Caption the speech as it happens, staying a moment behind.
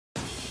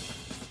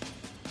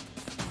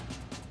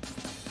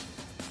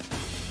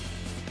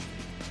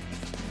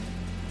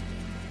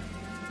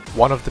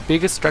One of the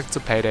biggest strengths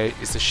of Payday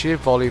is the sheer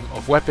volume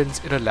of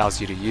weapons it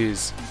allows you to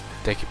use.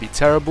 They can be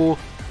terrible,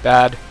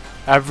 bad,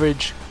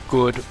 average,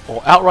 good,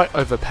 or outright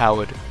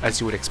overpowered, as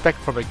you would expect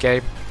from a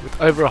game with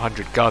over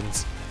 100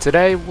 guns.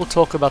 Today we'll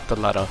talk about the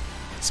latter,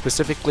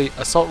 specifically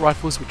assault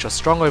rifles, which are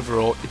strong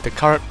overall in the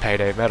current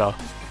Payday meta.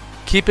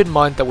 Keep in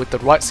mind that with the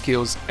right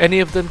skills,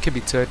 any of them can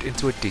be turned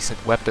into a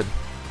decent weapon,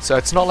 so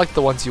it's not like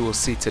the ones you will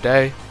see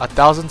today are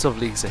thousands of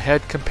leagues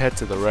ahead compared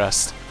to the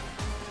rest.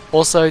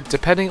 Also,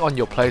 depending on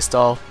your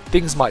playstyle,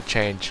 things might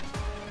change.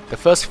 The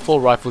first 4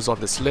 rifles on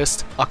this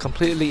list are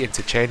completely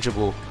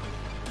interchangeable.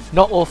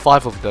 Not all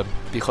 5 of them,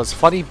 because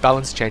funny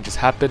balance changes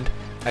happened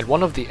and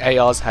one of the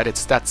ARs had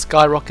its stats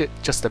skyrocket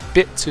just a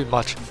bit too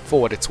much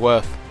for what it's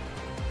worth.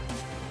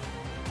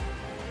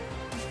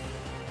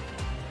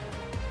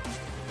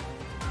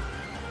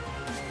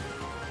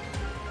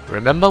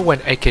 Remember when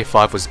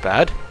AK-5 was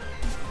bad?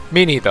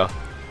 Me neither.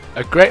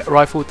 A great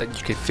rifle that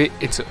you can fit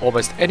into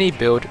almost any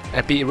build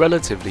and be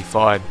relatively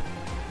fine.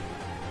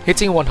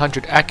 Hitting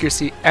 100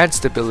 accuracy and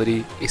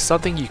stability is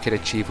something you can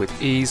achieve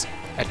with ease,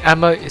 and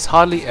ammo is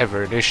hardly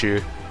ever an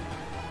issue.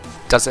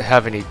 Does it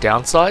have any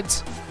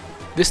downsides?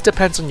 This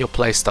depends on your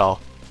playstyle.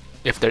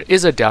 If there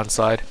is a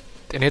downside,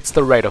 then it's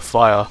the rate of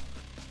fire.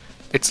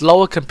 It's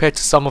lower compared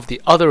to some of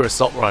the other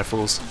assault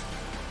rifles.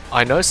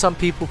 I know some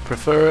people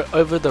prefer it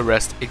over the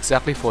rest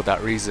exactly for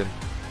that reason.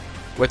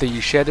 Whether you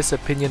share this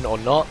opinion or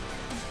not,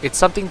 it's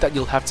something that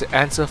you'll have to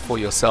answer for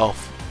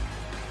yourself.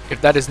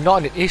 If that is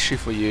not an issue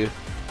for you,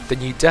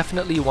 then you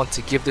definitely want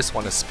to give this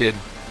one a spin.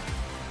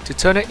 To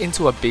turn it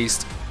into a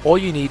beast, all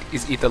you need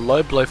is either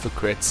low blow for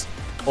crits,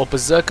 or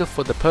berserker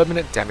for the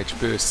permanent damage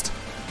boost.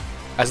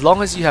 As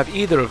long as you have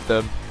either of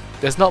them,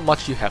 there's not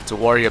much you have to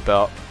worry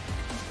about.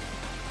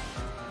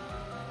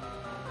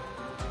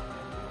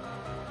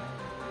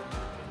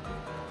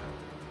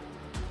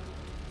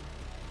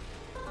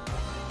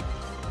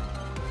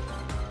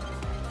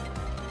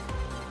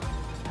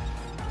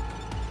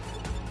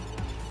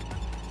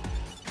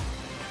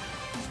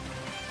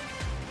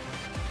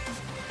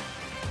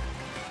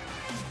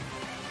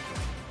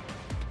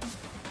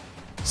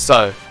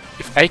 So,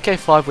 if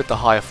AK-5 with the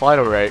higher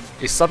fighter rate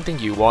is something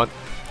you want,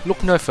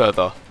 look no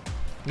further.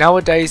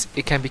 Nowadays,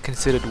 it can be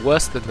considered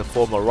worse than the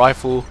former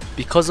rifle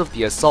because of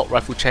the assault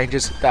rifle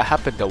changes that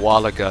happened a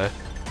while ago.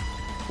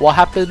 What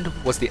happened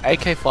was the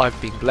AK-5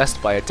 being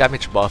blessed by a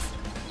damage buff,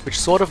 which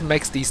sort of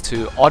makes these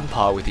two on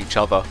par with each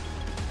other.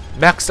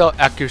 Maxed out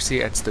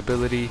accuracy and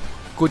stability,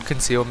 good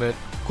concealment,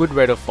 good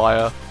rate of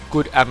fire,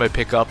 good ammo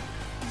pickup.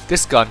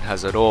 This gun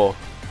has it all.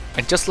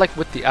 And just like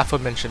with the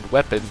aforementioned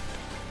weapon,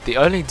 the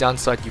only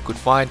downside you could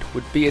find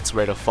would be its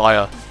rate of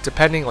fire,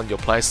 depending on your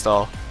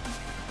playstyle.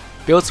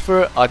 Builds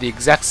for it are the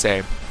exact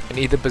same, and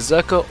either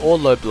berserker or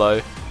low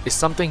blow is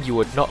something you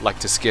would not like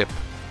to skip.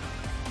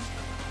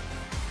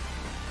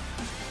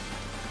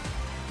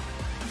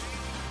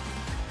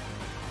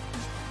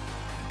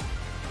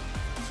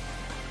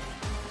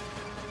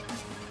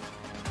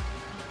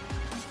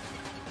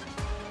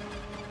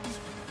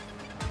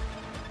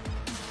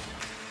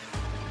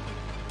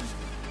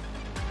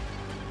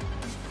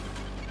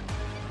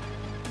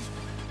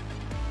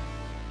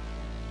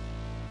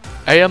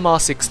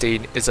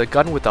 AMR-16 is a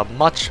gun with a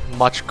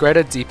much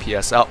greater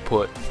DPS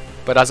output,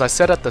 but as I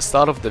said at the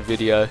start of the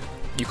video,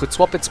 you could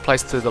swap its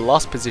place to the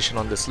last position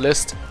on this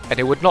list and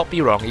it would not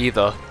be wrong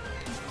either.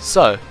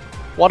 So,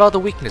 what are the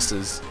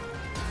weaknesses?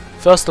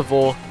 First of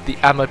all, the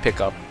ammo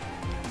pickup.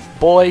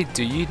 Boy,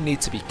 do you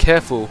need to be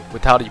careful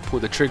with how you pull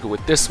the trigger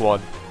with this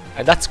one,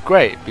 and that's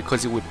great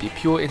because it would be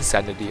pure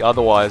insanity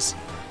otherwise.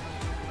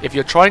 If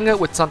you're trying it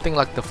with something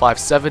like the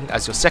 5.7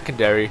 as your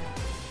secondary,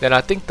 then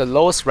I think the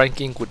lowest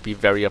ranking would be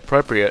very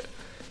appropriate.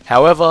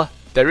 However,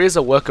 there is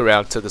a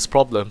workaround to this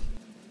problem.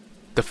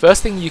 The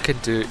first thing you can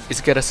do is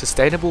get a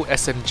sustainable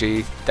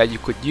SMG that you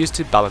could use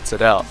to balance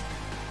it out.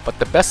 But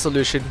the best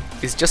solution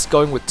is just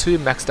going with 2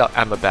 maxed out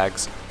ammo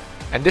bags,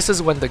 and this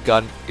is when the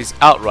gun is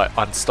outright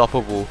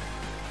unstoppable.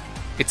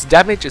 Its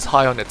damage is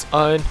high on its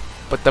own,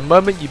 but the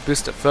moment you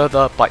boost it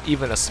further by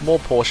even a small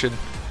portion,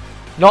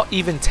 not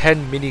even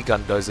 10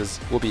 minigun doses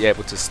will be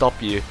able to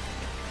stop you.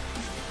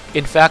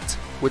 In fact,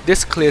 with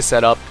this clear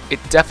setup, it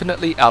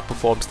definitely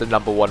outperforms the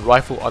number 1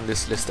 rifle on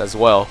this list as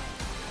well.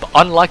 But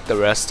unlike the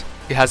rest,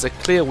 it has a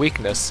clear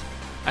weakness,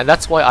 and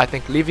that's why I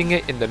think leaving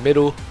it in the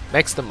middle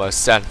makes the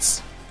most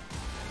sense.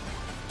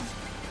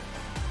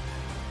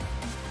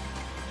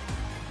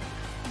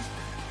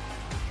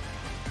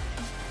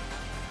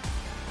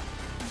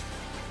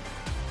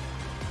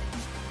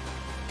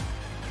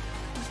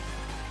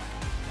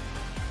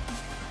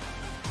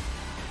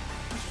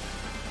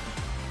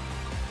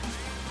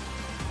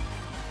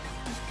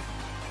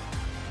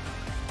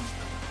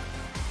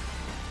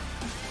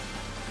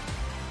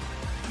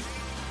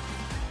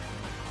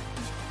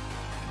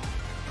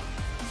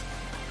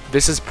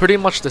 This is pretty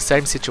much the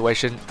same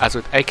situation as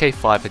with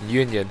AK-5 and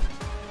Union.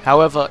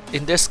 However,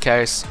 in this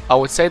case, I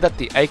would say that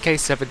the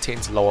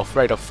AK-17's lower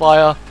rate of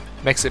fire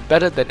makes it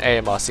better than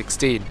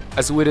AMR-16,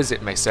 as weird as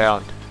it may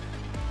sound.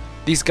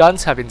 These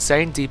guns have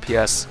insane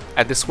DPS,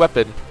 and this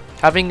weapon,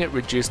 having it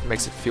reduced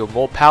makes it feel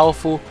more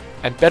powerful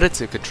and better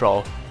to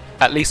control,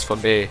 at least for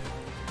me.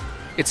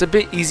 It's a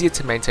bit easier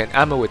to maintain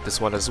ammo with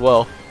this one as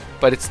well,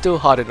 but it's still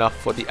hard enough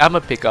for the ammo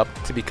pickup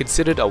to be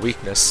considered a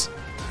weakness.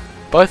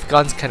 Both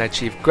guns can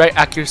achieve great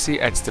accuracy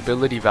and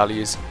stability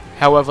values,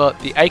 however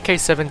the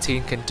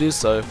AK-17 can do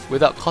so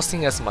without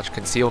costing as much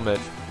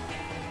concealment.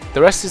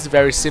 The rest is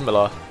very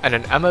similar, and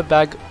an ammo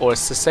bag or a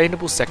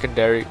sustainable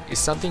secondary is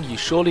something you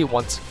surely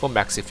want for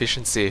max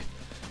efficiency.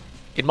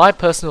 In my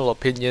personal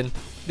opinion,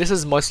 this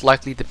is most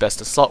likely the best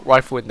assault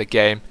rifle in the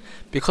game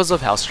because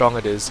of how strong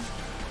it is,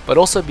 but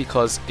also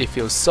because it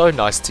feels so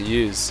nice to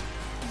use.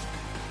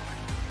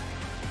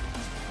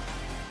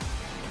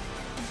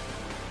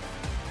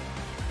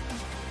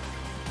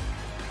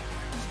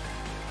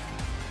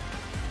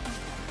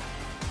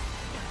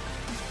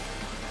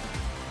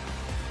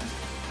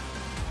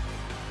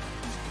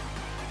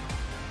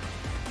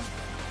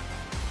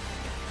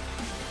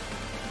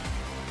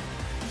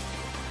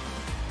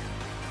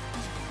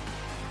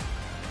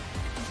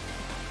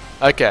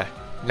 Okay,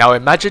 now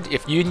imagine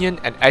if Union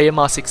and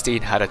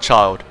AMR-16 had a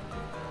child.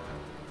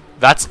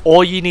 That's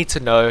all you need to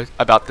know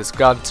about this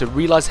gun to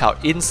realize how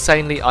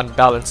insanely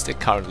unbalanced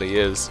it currently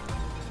is.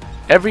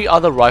 Every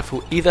other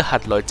rifle either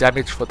had low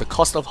damage for the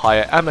cost of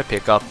higher ammo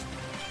pickup,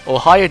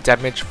 or higher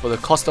damage for the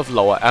cost of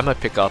lower ammo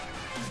pickup,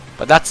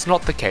 but that's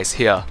not the case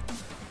here.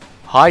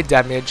 High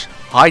damage,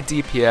 high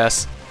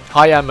DPS,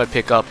 high ammo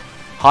pickup,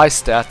 high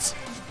stats,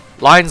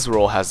 Lions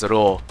Roar has it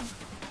all.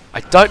 I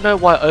don't know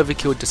why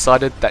Overkill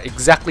decided that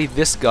exactly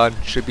this gun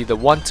should be the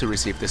one to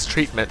receive this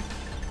treatment,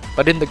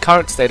 but in the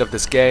current state of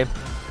this game,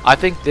 I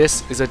think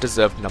this is a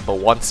deserved number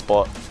 1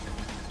 spot.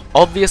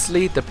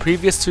 Obviously, the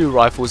previous two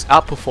rifles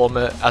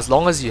outperform it as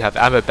long as you have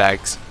ammo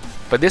bags,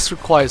 but this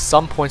requires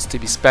some points to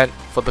be spent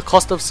for the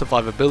cost of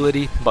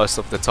survivability most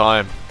of the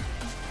time.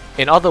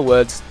 In other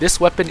words, this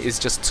weapon is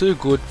just too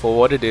good for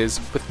what it is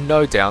with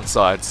no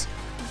downsides.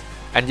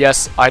 And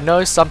yes, I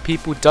know some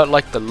people don't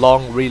like the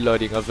long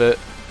reloading of it,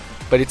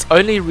 but it's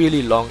only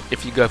really long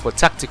if you go for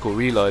tactical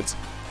reloads,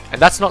 and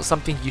that's not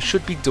something you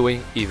should be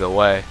doing either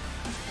way.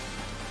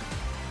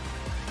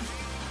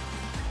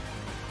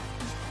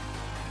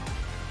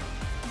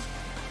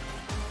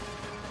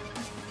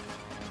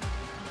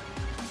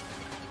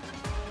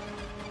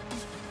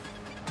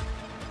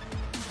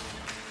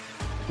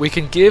 We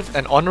can give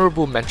an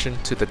honourable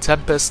mention to the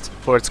Tempest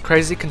for its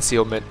crazy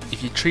concealment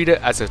if you treat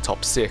it as a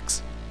top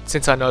 6,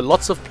 since I know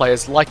lots of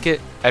players like it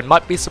and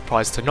might be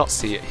surprised to not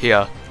see it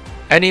here.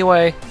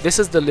 Anyway, this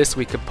is the list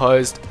we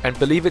composed and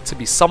believe it to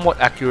be somewhat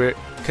accurate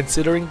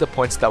considering the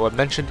points that were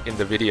mentioned in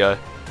the video.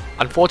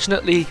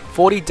 Unfortunately,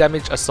 40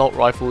 damage assault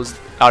rifles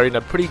are in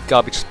a pretty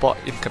garbage spot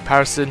in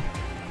comparison,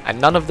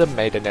 and none of them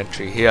made an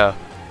entry here.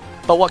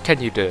 But what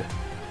can you do?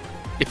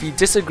 If you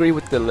disagree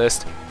with the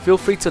list, feel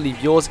free to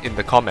leave yours in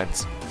the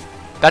comments.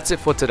 That's it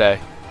for today.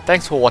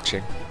 Thanks for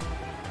watching.